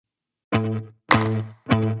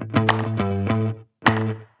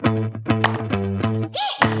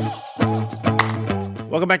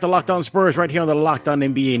Welcome back to Locked On Spurs right here on the Locked On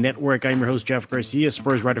NBA Network. I'm your host, Jeff Garcia,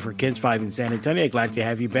 Spurs writer for Kens 5 in San Antonio. Glad to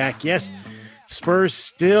have you back. Yes, Spurs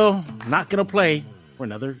still not going to play for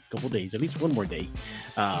another couple days, at least one more day.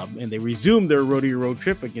 And they resume their road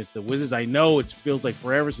trip against the Wizards. I know it feels like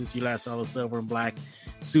forever since you last saw the silver and black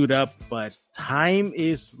suit up, but time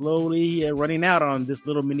is slowly running out on this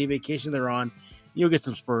little mini vacation they're on. You'll get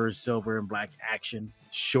some Spurs silver and black action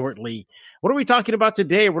shortly. What are we talking about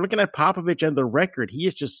today? We're looking at Popovich and the record. He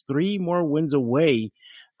is just 3 more wins away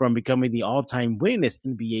from becoming the all-time winningest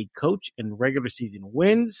NBA coach in regular season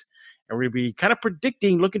wins. And we're going to be kind of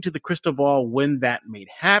predicting, looking to the crystal ball when that may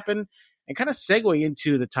happen, and kind of segue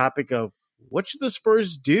into the topic of what should the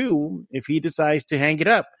Spurs do if he decides to hang it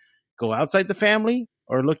up? Go outside the family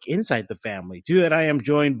or look inside the family? To that, I am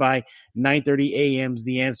joined by 9:30 a.m.'s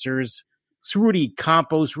The Answers, Rudy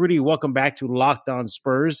Campos. Rudy, welcome back to Locked On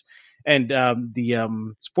Spurs. And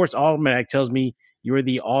the Sports Almanac tells me you're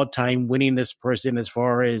the all-time winningest person as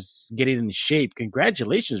far as getting in shape.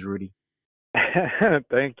 Congratulations, Rudy.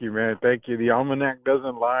 Thank you, man. Thank you. The Almanac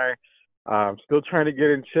doesn't lie. I'm still trying to get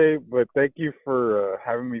in shape, but thank you for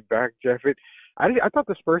having me back, Jeff. I thought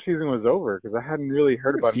the Spurs season was over because I hadn't really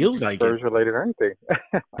heard about Spurs related or anything.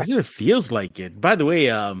 It feels like it. By the way,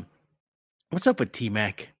 what's up with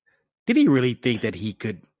T-Mac? Did he really think that he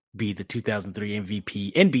could be the 2003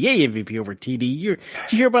 MVP, NBA MVP over TD? Did you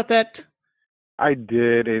hear about that? I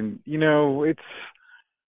did, and it's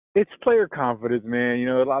player confidence, man.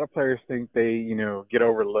 A lot of players think they, get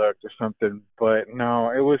overlooked or something, but no,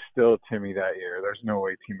 it was still Timmy that year. There's no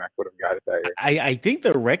way T-Mac would have got it that year. I think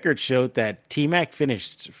the record showed that T-Mac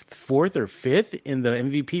finished 4th or 5th in the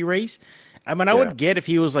MVP race. I mean, I would get if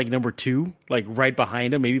he was like number 2, like right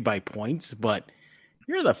behind him, maybe by points, but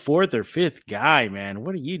you're the 4th or 5th guy, man.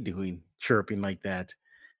 What are you doing chirping like that?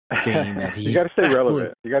 Saying that you got to stay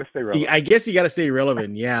relevant. I guess you got to stay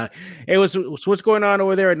relevant. Yeah. Hey, so what's going on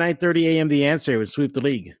over there at 9:30 a.m.? The answer was sweep the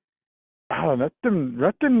league. Oh, nothing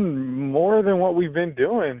more than what we've been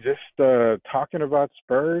doing. Just talking about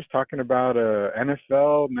Spurs, talking about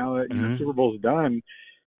NFL. Now that Super Bowl's done,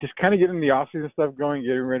 just kind of getting the offseason stuff going,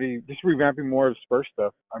 getting ready, just revamping more of Spurs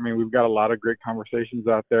stuff. I mean, we've got a lot of great conversations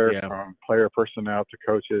out there from player personnel to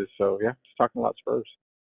coaches. So, yeah, just talking a lot Spurs.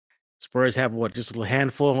 Spurs have, just a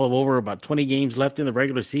handful of over about 20 games left in the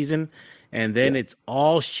regular season, and then it's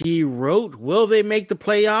all she wrote. Will they make the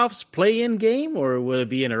playoffs, play-in game, or will it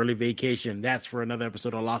be an early vacation? That's for another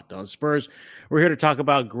episode of Locked On Spurs. We're here to talk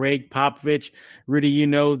about Greg Popovich. Rudy, you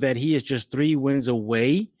know that he is just 3 wins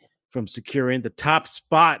away from securing the top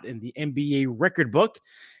spot in the NBA record book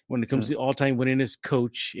when it comes to all-time winningest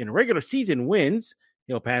coach in regular season wins.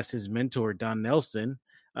 He'll pass his mentor, Don Nelson.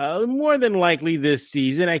 More than likely this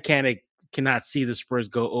season. I cannot see the Spurs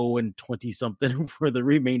go 0-20-something for the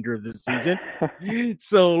remainder of the season.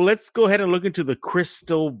 So let's go ahead and look into the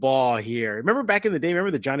crystal ball here. Remember back in the day,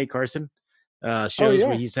 remember the Johnny Carson shows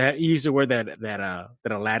where he used to wear that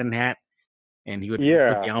Aladdin hat, and he would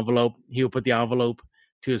put the envelope. He would put the envelope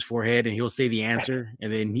to his forehead, and he'll say the answer,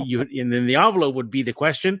 and then the envelope would be the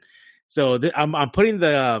question. So I'm putting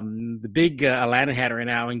the big Aladdin hat right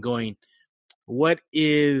now and going, what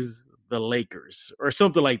is the Lakers or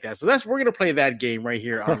something like that? So we're going to play that game right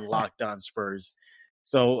here on Locked On Spurs.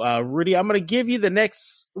 So Rudy, I'm going to give you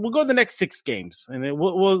we'll go the next 6 games, and then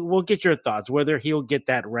we'll get your thoughts whether he'll get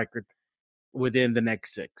that record within the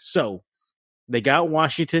next 6. So they got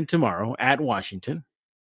Washington tomorrow at Washington.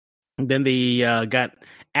 And then they got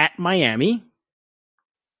at Miami,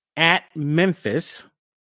 at Memphis,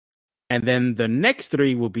 and then the next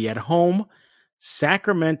 3 will be at home.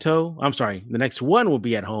 Sacramento. I'm sorry. The next one will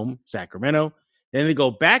be at home, Sacramento. Then they go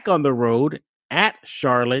back on the road at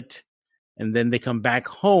Charlotte, and then they come back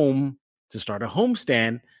home to start a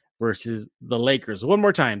homestand versus the Lakers. One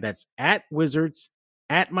more time. That's at Wizards,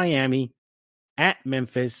 at Miami, at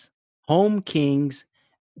Memphis, home Kings,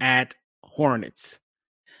 at Hornets.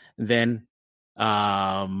 Then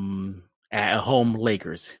at home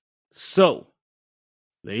Lakers. So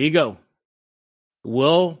there you go.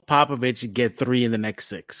 Will Popovich get 3 in the next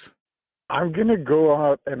 6? I'm going to go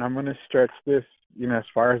out and I'm going to stretch this, as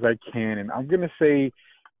far as I can. And I'm going to say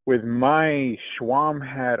with my Schwam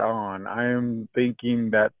hat on, I am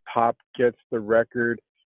thinking that Pop gets the record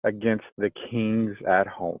against the Kings at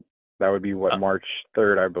home. That would be March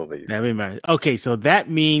 3rd, I believe. Okay, so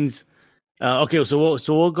that means so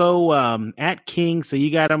we'll go at Kings. So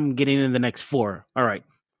you got them getting in the next 4. All right.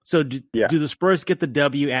 So do the Spurs get the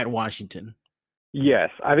W at Washington? Yes,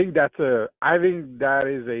 I think that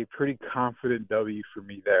is a pretty confident W for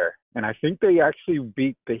me there. And I think they actually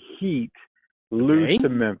beat the Heat, lose to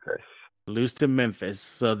Memphis. lose to Memphis.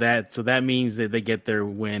 So that means that they get their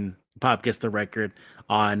win. Pop gets the record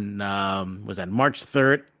on was that March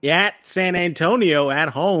 3rd at San Antonio at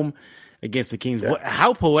home against the Kings. Yeah.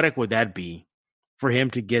 How poetic would that be for him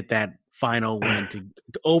to get that final win to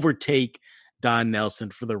overtake Don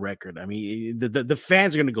Nelson for the record? I mean, the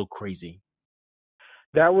fans are going to go crazy.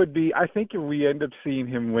 That would be, I think, if we end up seeing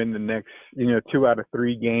him win the next, 2 out of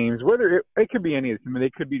 3 games, whether it could be any of them. I mean, they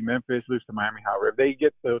could beat Memphis, lose to Miami. However, if they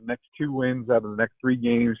get the next 2 wins out of the next 3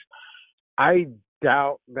 games, I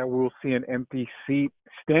doubt that we'll see an empty seat,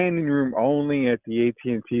 standing room only at the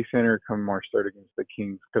AT&T Center come March 3rd against the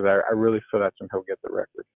Kings, because I really feel that's when he'll get the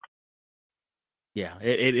record. Yeah,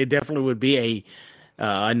 it definitely would be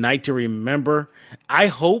a night to remember. I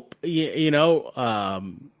hope that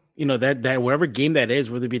whatever game that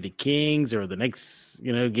is, whether it be the Kings or the next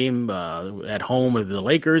game at home with the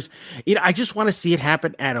Lakers, I just want to see it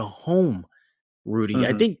happen at a home, Rudy. I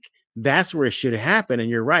Mm-hmm. think that's where it should happen, and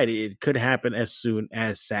you're right. It could happen as soon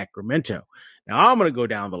as Sacramento. Now I'm going to go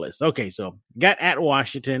down the list. Okay, so got at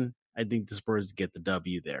Washington. I think the Spurs get the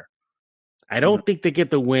W there. I don't think they get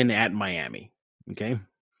the win at Miami. Okay.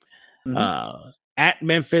 Mm-hmm. At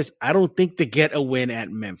Memphis, I don't think they get a win at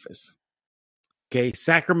Memphis. Okay.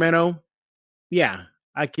 Sacramento, yeah,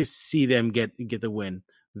 I can see them get the win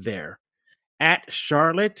there. At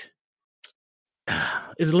Charlotte,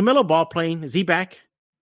 is LaMelo Ball playing? Is he back?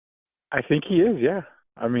 I think he is, yeah.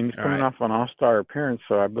 I mean, he's All coming right. off an all-star appearance,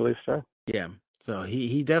 so I believe so. Yeah. So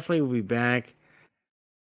he definitely will be back.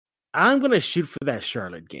 I'm going to shoot for that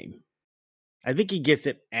Charlotte game. I think he gets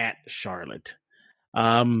it at Charlotte.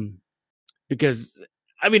 Because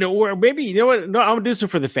I mean, or maybe what? No, I'm gonna do this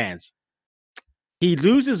for the fans. He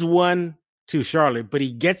loses one to Charlotte, but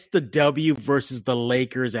he gets the W versus the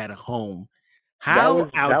Lakers at home. How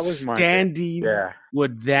That was my pick. outstanding Yeah.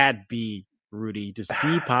 would that be, Rudy, to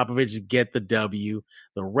see Popovich get the W,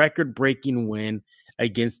 the record-breaking win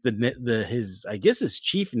against his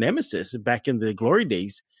chief nemesis back in the glory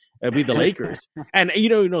days, it'd be the Lakers. And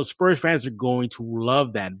Spurs fans are going to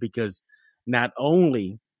love that, because not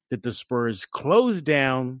only did the Spurs close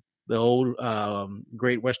down the old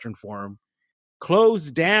Great Western Forum,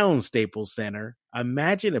 close down Staples Center.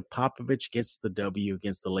 Imagine if Popovich gets the W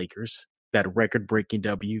against the Lakers, that record-breaking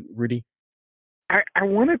W, Rudy. I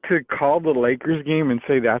wanted to call the Lakers game and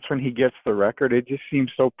say that's when he gets the record. It just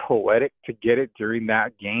seems so poetic to get it during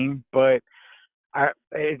that game, but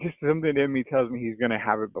it just something in me tells me he's going to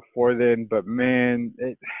have it before then. But man,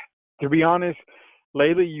 to be honest,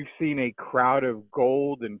 lately you've seen a crowd of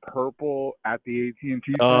gold and purple at the AT&T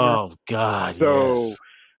Center. Oh, God, So yes.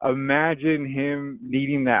 imagine him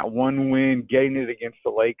needing that one win, getting it against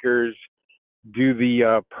the Lakers. Do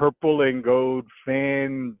the purple and gold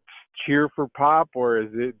fan cheer for Pop, or is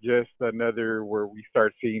it just another where we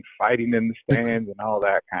start seeing fighting in the stands and all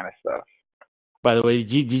that kind of stuff? By the way,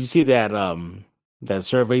 did you see that that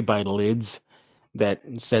survey by Lids that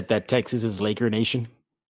said that Texas is Laker Nation?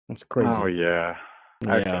 That's Oh crazy. yeah.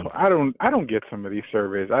 Yeah. I don't get some of these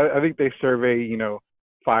surveys. I think they survey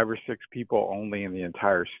 5 or 6 people only in the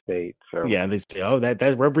entire state. So Yeah, they say, "Oh,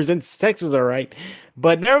 that represents Texas, all right."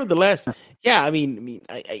 But nevertheless, yeah, for me,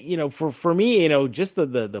 just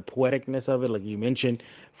the poeticness of it, like you mentioned,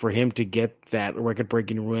 for him to get that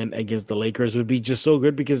record-breaking win against the Lakers would be just so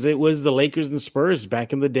good, because it was the Lakers and Spurs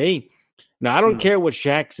back in the day. Now, I don't care what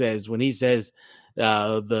Shaq says when he says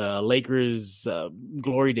the Lakers'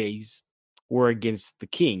 glory days were against the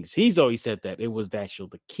Kings. He's always said that it was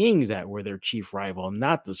the Kings that were their chief rival,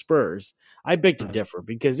 not the Spurs. I beg to differ,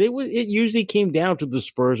 because it usually came down to the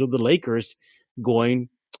Spurs or the Lakers going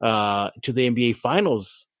to the NBA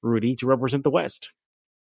Finals, Rudy, to represent the West.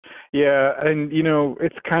 yeah, and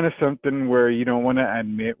it's kind of something where you don't want to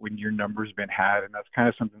admit when your number's been had, and that's kind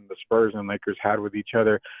of something the Spurs and Lakers had with each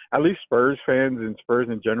other. At least Spurs fans and Spurs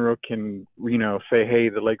in general can say, hey,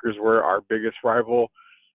 the Lakers were our biggest rival.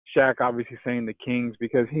 Shaq obviously saying the Kings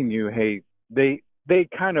because he knew, hey, they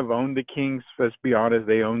kind of owned the Kings. Let's be honest,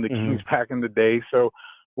 they owned the Kings back in the day. So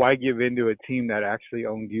why give in to a team that actually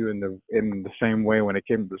owned you in the same way when it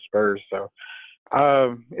came to the Spurs? So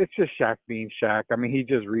it's just Shaq being Shaq. I mean, he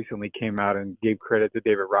just recently came out and gave credit to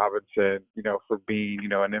David Robinson, for being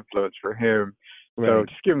an influence for him. Right. So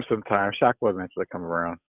just give him some time. Shaq will eventually come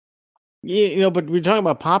around. Yeah, but we're talking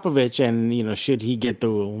about Popovich, and should he get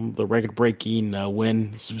the record-breaking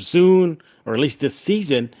win soon, or at least this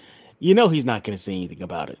season? He's not going to say anything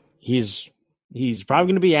about it. He's probably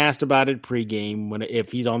going to be asked about it pregame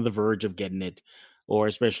if he's on the verge of getting it, or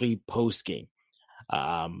especially postgame.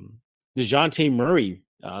 DeJounte Murray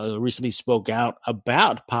recently spoke out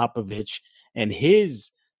about Popovich and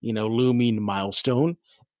his looming milestone.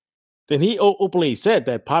 And he openly said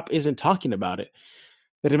that Pop isn't talking about it.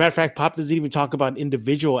 As a matter of fact, Pop doesn't even talk about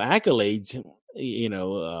individual accolades,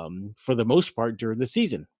 for the most part during the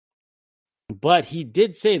season. But he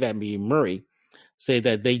did say that, Murray, say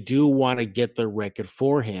that they do want to get the record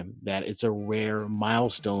for him, that it's a rare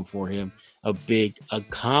milestone for him, a big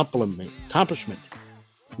accomplishment.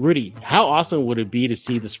 Rudy, how awesome would it be to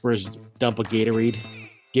see the Spurs dump a Gatorade,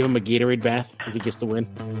 give him a Gatorade bath if he gets the win?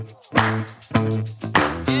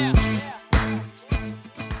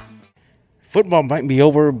 Football might be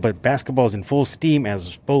over, but basketball is in full steam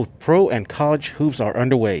as both pro and college hoops are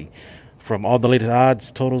underway. From all the latest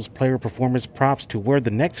odds, totals, player performance props to where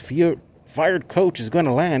the next fired coach is going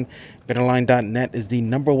to land, BetOnline.net is the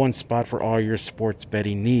number one spot for all your sports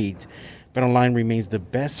betting needs. BetOnline remains the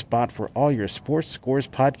best spot for all your sports, scores,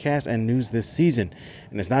 podcasts, and news this season.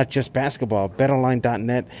 And it's not just basketball.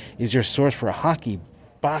 BetOnline.net is your source for hockey,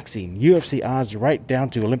 boxing, UFC odds, right down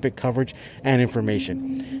to Olympic coverage and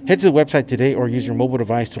information. Head to the website today or use your mobile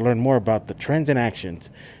device to learn more about the trends and actions.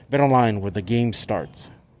 BetOnline, where the game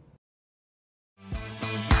starts.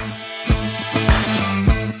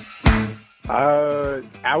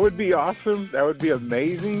 That would be awesome. That would be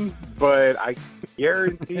amazing. But I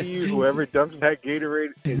guarantee you, whoever dumps that Gatorade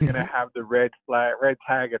is going to have the red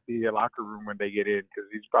tag at the locker room when they get in, because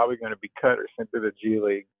he's probably going to be cut or sent to the G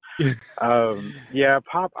League. Yeah,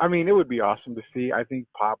 Pop. I mean, it would be awesome to see. I think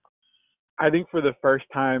for the first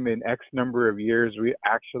time in X number of years, we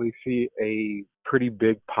actually see a pretty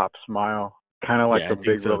big Pop smile, kind of like a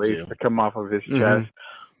big relief to come off of his chest.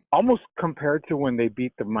 Almost compared to when they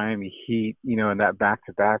beat the Miami Heat, in that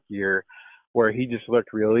back-to-back year, where he just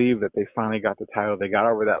looked relieved that they finally got the title. They got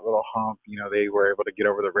over that little hump. They were able to get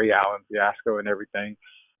over the Ray Allen fiasco and everything.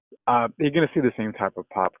 You're going to see the same type of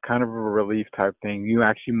Pop, kind of a relief type thing. You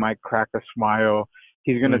actually might crack a smile.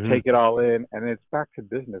 He's going to take it all in, and it's back to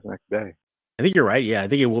business next day. I think you're right. Yeah, I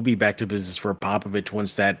think it will be back to business for Popovich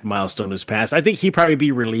once that milestone is passed. I think he'd probably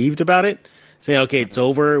be relieved about it, saying, okay, it's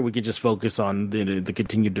over. We could just focus on the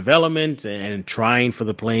continued development and trying for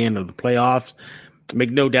the play-in or the playoffs.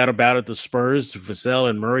 Make no doubt about it, the Spurs, Vassell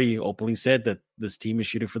and Murray openly said that this team is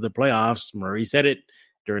shooting for the playoffs. Murray said it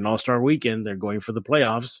during All-Star Weekend. They're going for the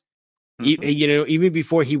playoffs. Even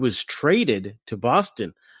before he was traded to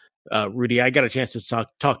Boston, Rudy, I got a chance to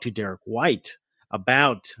talk to Derek White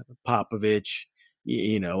about Popovich,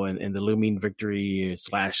 and the looming victory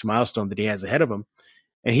 / milestone that he has ahead of him.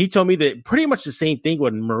 And he told me that pretty much the same thing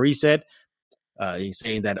what Murray said. He's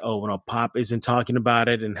saying that, Pop isn't talking about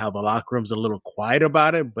it and how the locker room's a little quiet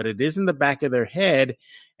about it, but it is in the back of their head.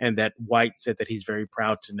 And that White said that he's very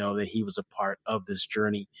proud to know that he was a part of this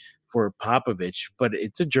journey for Popovich. But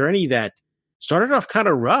it's a journey that started off kind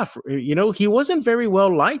of rough. He wasn't very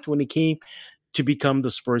well liked when he came to become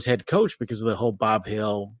the Spurs head coach because of the whole Bob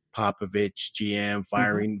Hill, Popovich, GM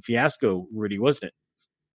firing fiasco, Rudy, wasn't it?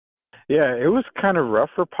 Yeah, it was kind of rough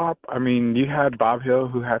for Pop. I mean, you had Bob Hill,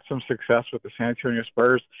 who had some success with the San Antonio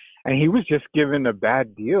Spurs, and he was just given a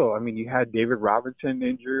bad deal. I mean, you had David Robinson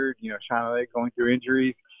injured, Sean Elliott going through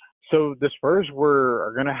injuries. So the Spurs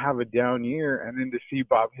are going to have a down year, and then to see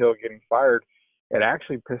Bob Hill getting fired, it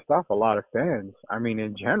actually pissed off a lot of fans. I mean,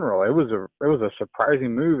 in general, it was a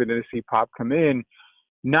surprising move, and then to see Pop come in,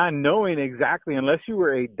 not knowing exactly, unless you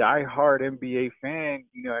were a diehard NBA fan,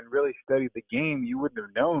 and really studied the game, you wouldn't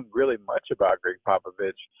have known really much about Greg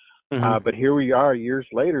Popovich. But here we are years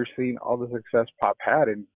later, seeing all the success Pop had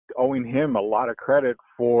and owing him a lot of credit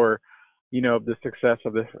for, the success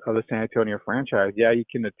of the San Antonio franchise. Yeah, you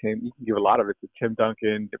can give a lot of it to Tim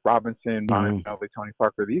Duncan, Robinson, Tony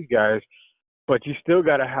Parker, these guys. But you still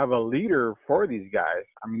got to have a leader for these guys.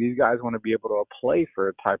 I mean, these guys want to be able to play for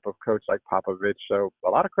a type of coach like Popovich. So a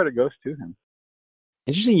lot of credit goes to him.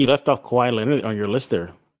 Interesting you left off Kawhi Leonard on your list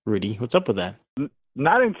there, Rudy. What's up with that?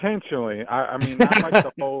 Not intentionally. I mean, not like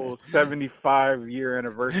the whole 75-year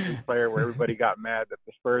anniversary player where everybody got mad that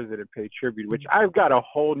the Spurs didn't pay tribute, which I've got a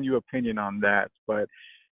whole new opinion on that. But,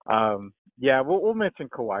 yeah, we'll mention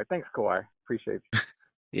Kawhi. Thanks, Kawhi. Appreciate it.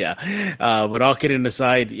 Yeah. But all kidding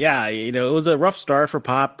aside, yeah, it was a rough start for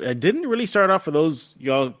Pop. It didn't really start off for those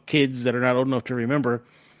y'all kids that are not old enough to remember.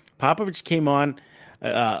 Popovich came on,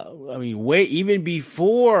 way even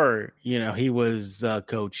before, he was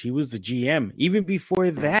coach. He was the GM. Even before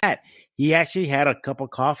that, he actually had a cup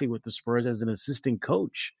of coffee with the Spurs as an assistant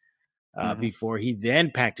coach before he then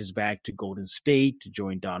packed his bag to Golden State to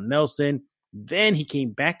join Don Nelson. Then he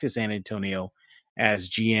came back to San Antonio as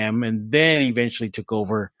GM, and then eventually took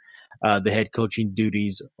over the head coaching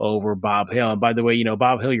duties over Bob Hill. And by the way,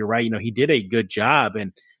 Bob Hill, you're right. He did a good job,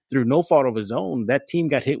 and through no fault of his own, that team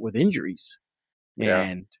got hit with injuries. Yeah.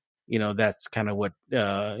 And, that's kind of what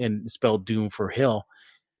and spelled doom for Hill.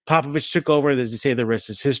 Popovich took over. As they say, the rest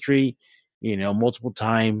is history. Multiple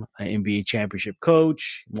time NBA championship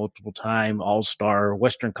coach, multiple time All-Star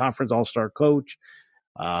Western Conference All-Star coach.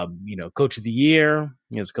 Coach of the year.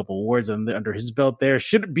 He has a couple awards under his belt there.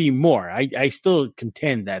 Should it be more? I still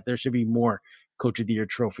contend that there should be more Coach of the Year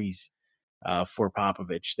trophies for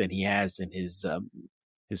Popovich than he has in his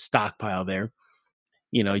stockpile there.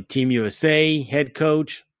 Team USA head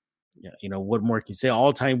coach. What more can you say?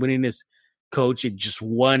 All-time winningest coach in just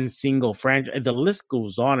one single franchise. The list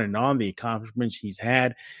goes on and on, the accomplishments he's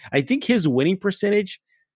had. I think his winning percentage,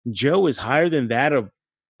 Joe, is higher than that of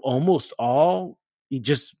almost all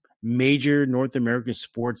just major North American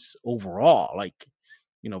sports overall. Like,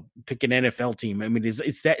 pick an NFL team. I mean,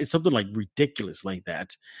 it's something like ridiculous like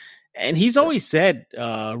that. And he's always said,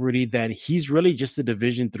 Rudy, that he's really just a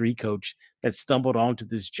Division III coach that stumbled onto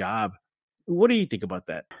this job. What do you think about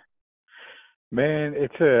that? Man,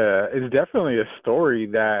 it's definitely a story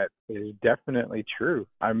that is definitely true.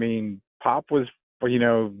 I mean, Pop was,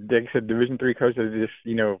 Dick said Division III coach that just,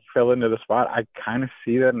 fell into the spot. I kind of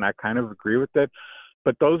see that and I kind of agree with that.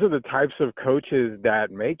 But those are the types of coaches that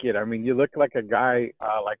make it. I mean, you look like a guy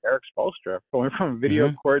like Eric Spoelstra, going from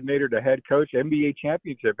video coordinator to head coach, NBA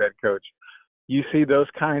championship head coach. You see those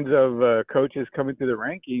kinds of coaches coming through the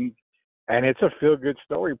rankings, and it's a feel-good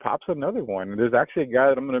story. Pop's another one. There's actually a guy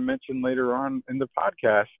that I'm going to mention later on in the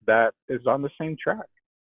podcast that is on the same track.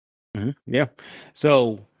 Yeah.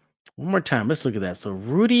 So one more time, let's look at that. So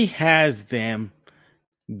Rudy has them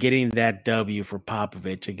getting that W for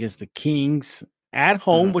Popovich against the Kings at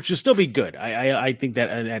home, which will still be good. I think that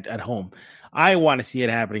at home. I want to see it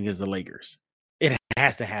happen against the Lakers. It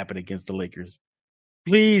has to happen against the Lakers.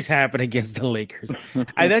 Please happen against the Lakers.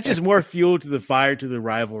 That's just more fuel to the fire, to the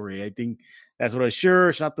rivalry. I think that's what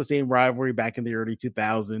it's not the same rivalry back in the early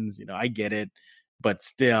 2000s. I get it, but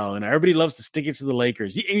still, everybody loves to stick it to the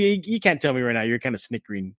Lakers. You can't tell me right now you're kind of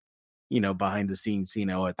snickering, behind the scenes,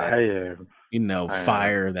 at that,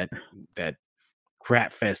 fire, that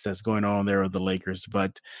crap fest that's going on there with the Lakers.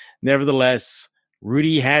 But nevertheless,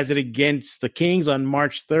 Rudy has it against the Kings on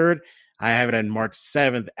March 3rd. I have it on March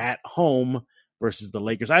 7th at home versus the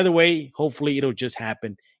Lakers. Either way, hopefully it'll just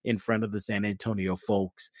happen in front of the San Antonio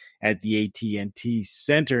folks at the AT&T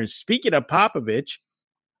Center. And speaking of Popovich,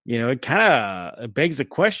 it kind of begs a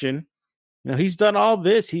question. He's done all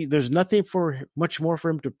this. There's nothing much more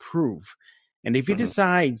for him to prove. And if he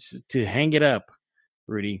decides to hang it up,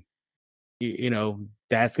 Rudy,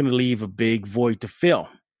 that's going to leave a big void to fill.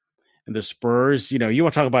 And the Spurs, you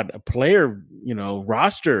want to talk about a player,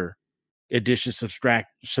 roster addition,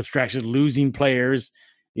 subtraction, losing players,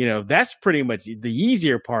 that's pretty much the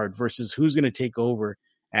easier part versus who's going to take over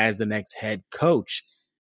as the next head coach.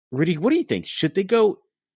 Rudy, what do you think? Should they go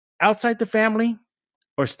outside the family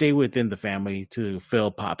or stay within the family to fill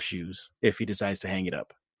Pop's shoes if he decides to hang it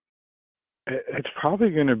up? It's probably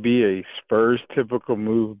going to be a Spurs typical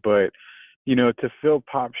move, but to fill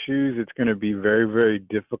Pop's shoes, it's going to be very, very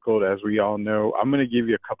difficult, as we all know. I'm going to give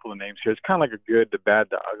you a couple of names here. It's kind of like a good, the bad,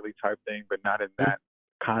 the ugly type thing, but not in that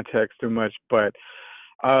context too much. But,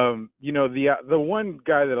 the one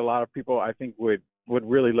guy that a lot of people I think would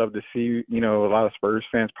really love to see, a lot of Spurs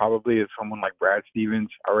fans probably, is someone like Brad Stevens,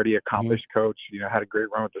 already accomplished coach, had a great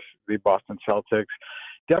run with the Boston Celtics.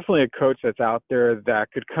 Definitely a coach that's out there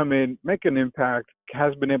that could come in, make an impact,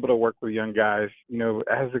 has been able to work with young guys,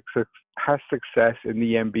 has success in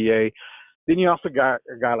the NBA. Then you also got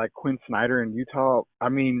a guy like Quinn Snyder in Utah. I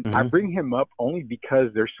mean, I bring him up only because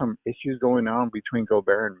there's some issues going on between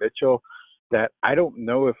Gobert and Mitchell that I don't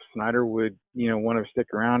know if Snyder would, want to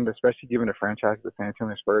stick around, especially given the franchise of the San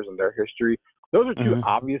Antonio Spurs and their history. Those are two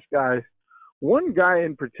obvious guys. One guy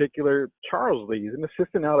in particular, Charles Lee, is an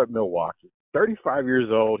assistant out at Milwaukee. 35 years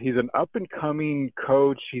old. He's an up-and-coming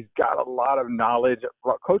coach. He's got a lot of knowledge.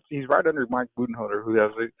 Coach, he's right under Mike Budenholzer, who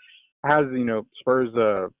has Spurs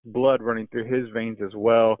blood running through his veins as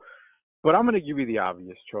well. But I'm going to give you the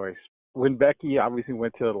obvious choice. When Becky obviously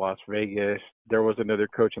went to Las Vegas, there was another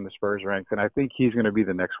coach in the Spurs ranks, and I think he's going to be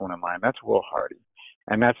the next one in line. That's Will Hardy.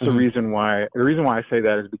 And that's the reason why I say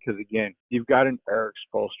that is because, again, you've got an Eric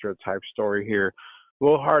Spoelstra type story here.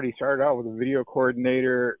 Will Hardy started out with a video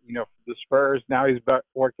coordinator, for the Spurs. Now he's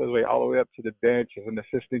worked his way all the way up to the bench as an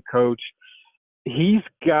assistant coach. He's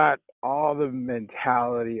got all the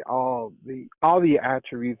mentality, all the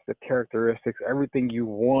attributes, the characteristics, everything you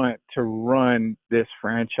want to run this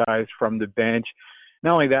franchise from the bench.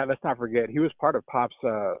 Not only that, let's not forget, he was part of Pop's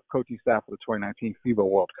coaching staff for the 2019 FIBA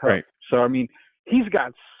World Cup. Right. So, I mean, he's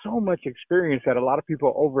got so much experience that a lot of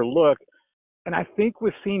people overlook. And I think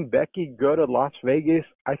with seeing Becky go to Las Vegas,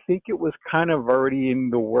 I think it was kind of already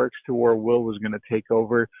in the works to where Will was going to take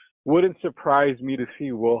over. Wouldn't surprise me to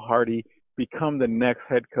see Will Hardy become the next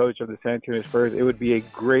head coach of the San Antonio Spurs. It would be a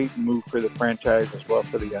great move for the franchise as well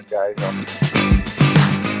for the young guys on the team.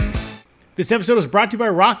 This episode is brought to you by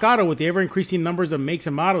Rock Auto. With the ever-increasing numbers of makes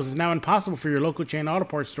and models, it's now impossible for your local chain auto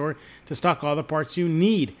parts store to stock all the parts you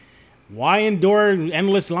need. Why endure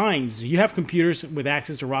endless lines? You have computers with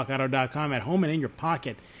access to rockauto.com at home and in your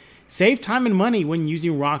pocket. Save time and money when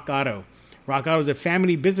using Rock Auto. Rock Auto is a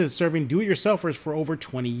family business serving do-it-yourselfers for over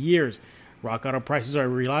 20 years. Rock Auto prices are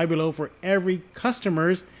reliably low for every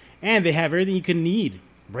customer, and they have everything you can need.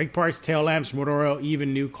 Brake parts, tail lamps, motor oil,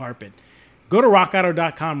 even new carpet. Go to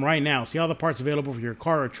rockauto.com right now. See all the parts available for your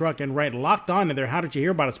car or truck and write Locked On in their How Did You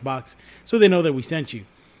Hear About Us box so they know that we sent you.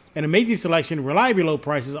 An amazing selection, reliably low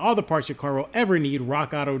prices, all the parts your car will ever need.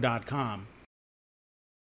 rockauto.com.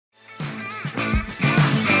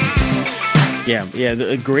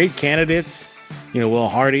 Yeah, great candidates. Will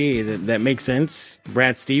Hardy, that makes sense.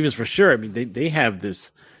 Brad Stevens for sure. I mean, they have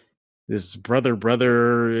this brother,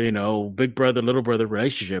 big brother, little brother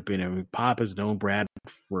relationship. Pop has known Brad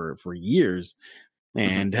for years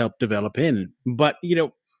and helped develop him. But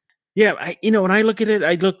when I look at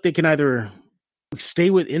it, they can either stay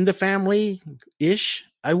within the family ish.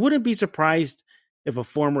 I wouldn't be surprised if a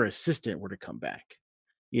former assistant were to come back.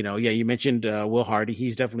 You mentioned Will Hardy.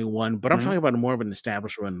 He's definitely one, but I'm talking about more of an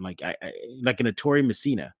established one, like like an Ettore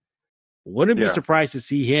Messina. Wouldn't be surprised to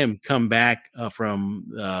see him come back from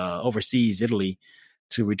overseas, Italy,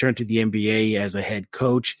 to return to the NBA as a head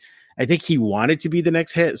coach. I think he wanted to be the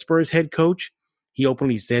next Spurs head coach. He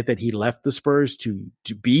openly said that he left the Spurs to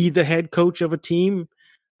be the head coach of a team.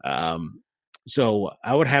 So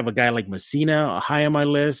I would have a guy like Messina high on my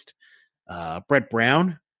list. Brett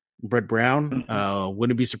Brown,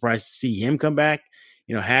 wouldn't be surprised to see him come back.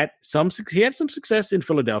 He had some success in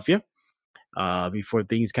Philadelphia before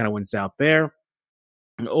things kind of went south there.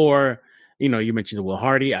 Or, you mentioned Will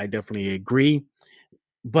Hardy. I definitely agree.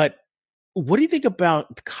 But what do you think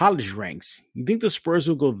about the college ranks? You think the Spurs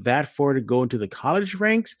will go that far to go into the college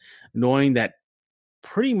ranks, knowing that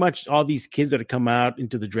pretty much all these kids that have come out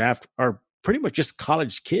into the draft are pretty much just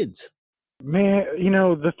college kids? Man,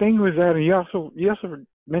 the thing was that you also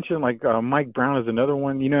mentioned like Mike Brown is another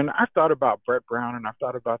one, and I've thought about Brett Brown and I've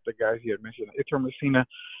thought about the guys you had mentioned, Ettore Messina.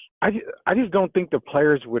 I just don't think the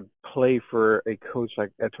players would play for a coach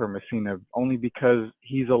like Ettore Messina, only because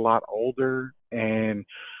he's a lot older and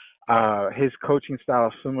his coaching style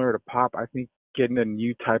is similar to Pop. I think getting a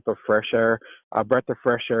new type of fresh air, a breath of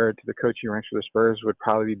fresh air to the coaching ranks for the Spurs would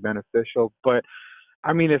probably be beneficial. But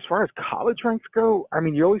I mean, as far as college ranks go, I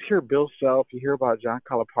mean, you always hear Bill Self, you hear about John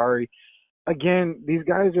Calipari. Again, these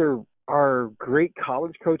guys are great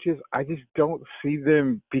college coaches. I just don't see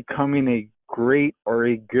them becoming a great or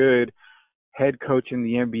a good head coach in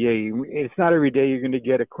the NBA. It's not every day you're going to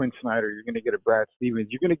get a Quinn Snyder, you're going to get a Brad Stevens.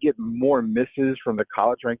 You're going to get more misses from the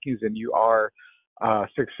college rankings than you are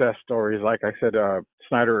success stories, like I said,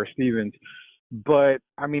 Snyder or Stevens. But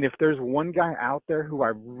I mean, if there's one guy out there who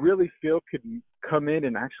I really feel could come in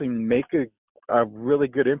and actually make a really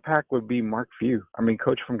good impact, would be Mark Few. I mean,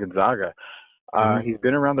 coach from Gonzaga. He's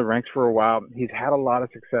been around the ranks for a while. He's had a lot of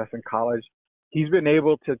success in college. He's been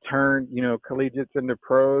able to turn, collegiates into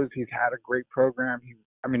pros. He's had a great program.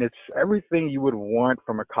 It's everything you would want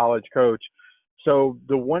from a college coach. So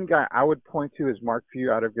the one guy I would point to is Mark Few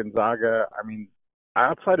out of Gonzaga. I mean,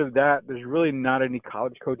 outside of that, there's really not any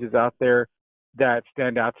college coaches out there that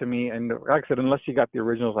stand out to me. And like I said, unless you got the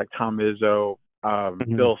originals like Tom Izzo,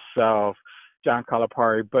 Bill Self, John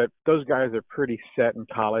Calipari, but those guys are pretty set in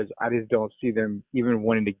college. I just don't see them even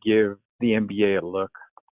wanting to give the NBA a look.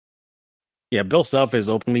 Yeah, Bill Self has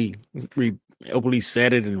openly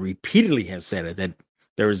said it and repeatedly has said it, that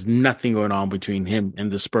there is nothing going on between him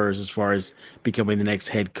and the Spurs as far as becoming the next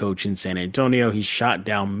head coach in San Antonio. He's shot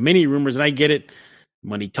down many rumors, and I get it.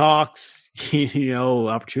 Money talks,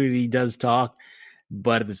 opportunity does talk.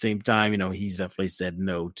 But at the same time, he's definitely said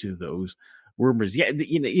no to those rumors. Yeah,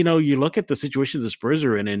 you look at the situation the Spurs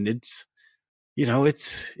are in, and it's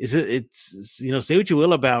say what you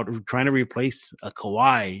will about trying to replace a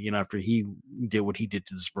Kawhi, after he did what he did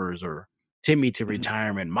to the Spurs, or Timmy to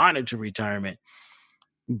retirement, Manu to retirement.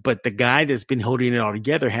 But the guy that's been holding it all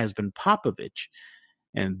together has been Popovich.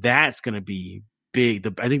 And that's going to be big.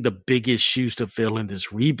 I think the biggest shoes to fill in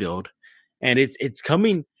this rebuild. And it's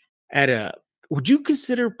coming at would you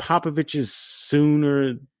consider Popovich's soon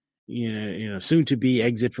to be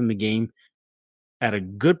exit from the game at a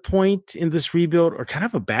good point in this rebuild, or kind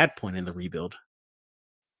of a bad point in the rebuild?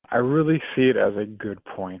 I really see it as a good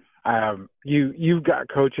point. You've got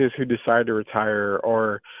coaches who decide to retire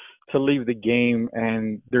or to leave the game,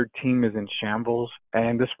 and their team is in shambles.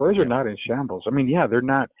 And the Spurs are Yep. not in shambles. I mean, yeah, they're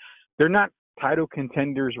not title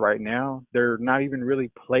contenders right now. They're not even really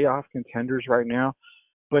playoff contenders right now.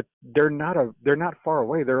 But they're not far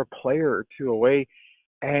away. They're a player or two away.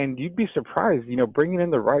 And you'd be surprised, bringing in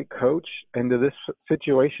the right coach into this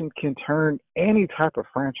situation can turn any type of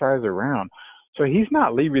franchise around. So he's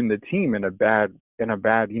not leaving the team in a bad,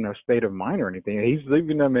 state of mind or anything. He's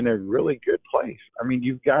leaving them in a really good place. I mean,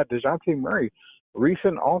 you've got DeJounte Murray,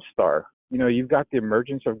 recent All-Star. You've got the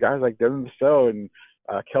emergence of guys like Devin Vassell and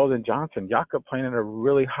Keldon Johnson, Jakob playing at a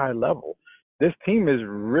really high level. This team is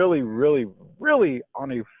really, really, really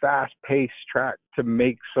on a fast-paced track to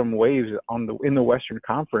make some waves in the Western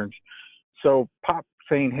Conference. So Pop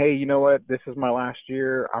saying, "Hey, you know what? This is my last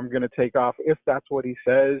year. I'm going to take off." If that's what he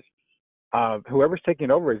says, whoever's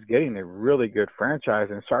taking over is getting a really good franchise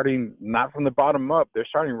and starting not from the bottom up. They're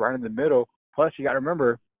starting right in the middle. Plus, you got to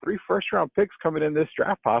remember 3 first-round picks coming in this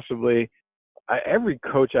draft possibly. Every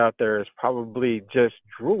coach out there is probably just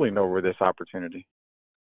drooling over this opportunity.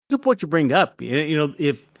 Good point you bring up.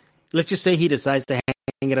 If let's just say he decides to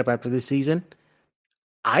hang it up after this season,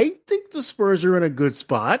 I think the Spurs are in a good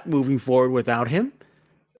spot moving forward without him.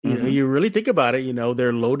 Mm-hmm. You really think about it,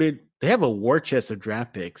 they're loaded. They have a war chest of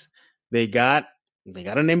draft picks. They got an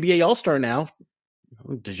NBA All-Star now.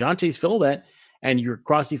 DeJounte's filled that. And you're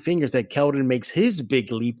crossing fingers that Keldon makes his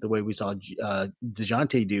big leap the way we saw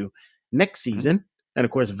DeJounte do next season. And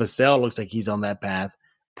of course, Vassell looks like he's on that path.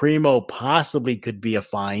 Primo possibly could be a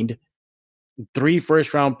find. 3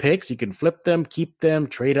 first-round picks. You can flip them, keep them,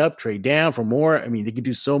 trade up, trade down for more. I mean, they can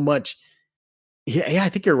do so much. Yeah, I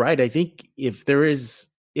think you're right. I think if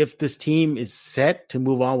this team is set to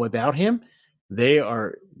move on without him,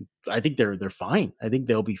 I think they're fine. I think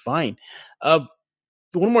they'll be fine. One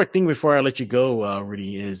more thing before I let you go,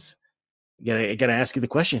 Rudy, is I gotta ask you the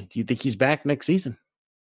question. Do you think he's back next season?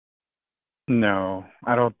 No,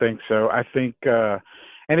 I don't think so. I think,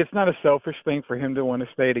 and it's not a selfish thing for him to want to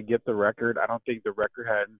stay to get the record. I don't think the record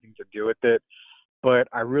had anything to do with it. But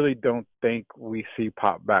I really don't think we see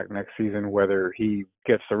Pop back next season, whether he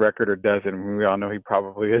gets the record or doesn't. We all know he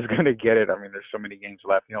probably is going to get it. I mean, there's so many games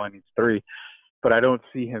left. He only needs 3. But I don't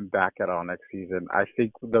see him back at all next season. I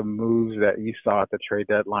think the moves that you saw at the trade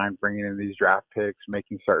deadline, bringing in these draft picks,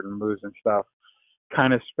 making certain moves and stuff,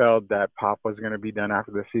 kind of spelled that Pop was going to be done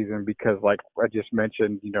after the season because, like I just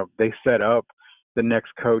mentioned, they set up the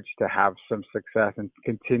next coach to have some success and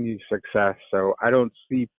continued success. So I don't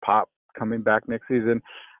see Pop coming back next season.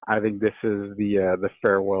 I think this is the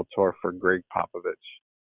farewell tour for Greg Popovich.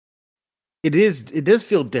 It is. It does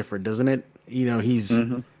feel different, doesn't it?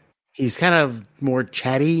 He's kind of more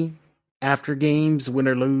chatty after games, win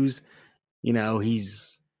or lose.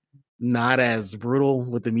 He's not as brutal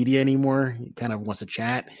with the media anymore. He kind of wants to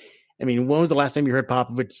chat. I mean, when was the last time you heard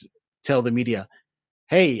Popovich tell the media,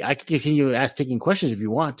 "Hey, I can continue taking questions if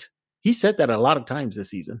you want"? He said that a lot of times this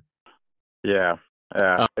season. Yeah.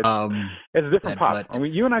 It's a different Pop. I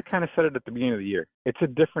mean, you and I kind of said it at the beginning of the year. It's a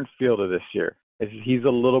different feel to this year. He's a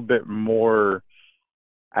little bit more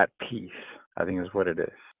at peace, I think is what it is.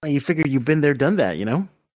 You figure you've been there, done that,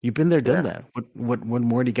 You've been there, done that. What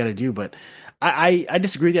more do you got to do? But I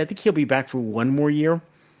disagree with you. I think he'll be back for one more year.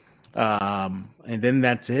 And then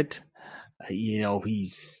that's it. I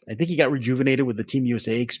think he got rejuvenated with the Team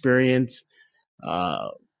USA experience.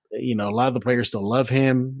 A lot of the players still love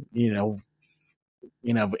him, or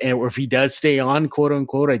if he does stay on, quote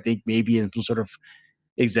unquote, I think maybe in some sort of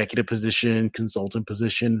executive position, consultant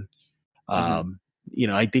position. I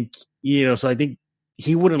think, so I think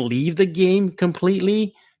he wouldn't leave the game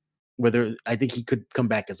completely. Whether I think he could come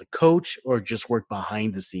back as a coach or just work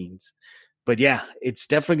behind the scenes. But yeah, it's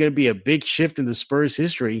definitely going to be a big shift in the Spurs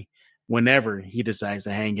history whenever he decides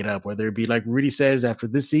to hang it up, whether it be like Rudy says after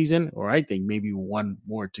this season, or I think maybe one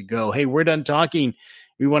more to go. Hey, we're done talking.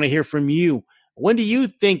 We want to hear from you. When do you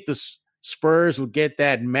think the Spurs will get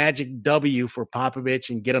that magic W for Popovich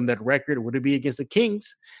and get them that record? Would it be against the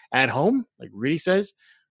Kings at home, like Rudy says?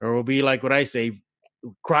 Or will it be like what I say,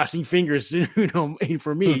 crossing fingers,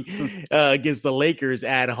 for me, against the Lakers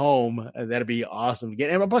at home? That'd be awesome again.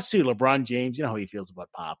 And plus, too, LeBron James, you know how he feels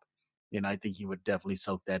about Pop. I think he would definitely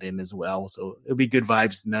soak that in as well. So it'll be good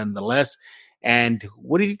vibes nonetheless. And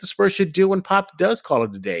what do you think the Spurs should do when Pop does call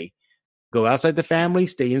it a day? Go outside the family,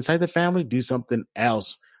 stay inside the family, do something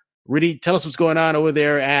else. Rudy, tell us what's going on over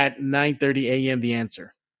there at 9:30 a.m. The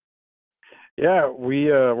Answer. Yeah,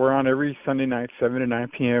 we're on every Sunday night, 7 to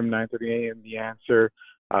 9 p.m., 9:30 a.m. The Answer.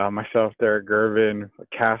 myself, Derek Gervin, a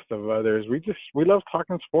cast of others. We love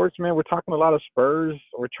talking sports, man. We're talking a lot of Spurs.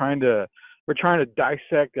 We're trying to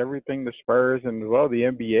dissect everything the Spurs and as well the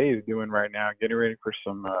NBA is doing right now, getting ready for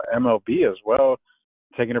some MLB as well,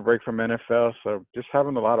 taking a break from NFL. So just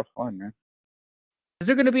having a lot of fun, man. Is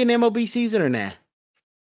there going to be an MLB season or not?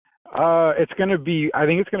 It's going to be, I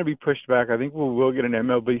think it's going to be pushed back. I think we will get an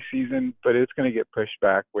MLB season, but it's going to get pushed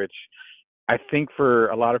back, which I think for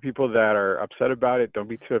a lot of people that are upset about it, don't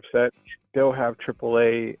be too upset. Still have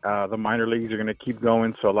AAA. The minor leagues are going to keep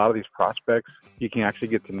going. So a lot of these prospects, you can actually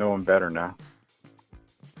get to know them better now.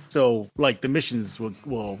 So like the missions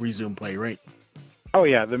will resume play, right? Oh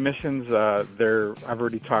yeah, the missions. I've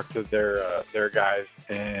already talked to their guys,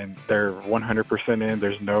 and they're 100% in.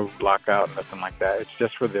 There's no lockout, nothing like that. It's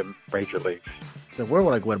just for the major leagues. So we're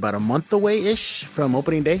like what, about a month away ish from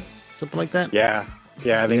opening day, something like that. Yeah.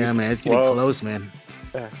 I think man, it's getting close, man.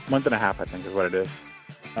 Yeah, month and a half, I think, is what it is.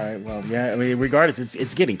 All right, well, yeah. I mean, regardless,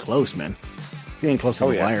 it's getting close, man. It's getting close to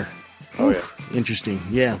the wire. Oof, yeah. Interesting.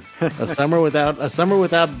 Yeah. a summer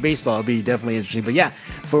without baseball would be definitely interesting. But yeah,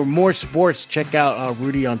 for more sports, check out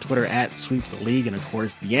Rudy on Twitter at Sweep the League. And of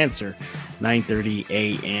course, The Answer, 9:30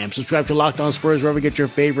 a.m. Subscribe to Locked On Spurs wherever you get your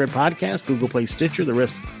favorite podcast, Google Play, Stitcher, the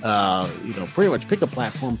rest, pretty much pick a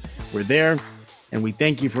platform. We're there. And we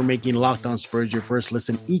thank you for making Locked On Spurs your first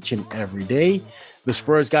listen each and every day. The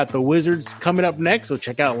Spurs got the Wizards coming up next, so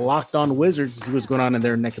check out Locked On Wizards to see what's going on in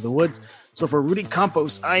their neck of the woods. So for Rudy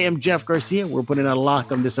Campos, I am Jeff Garcia. We're putting out a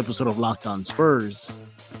lock on this episode of Locked On Spurs.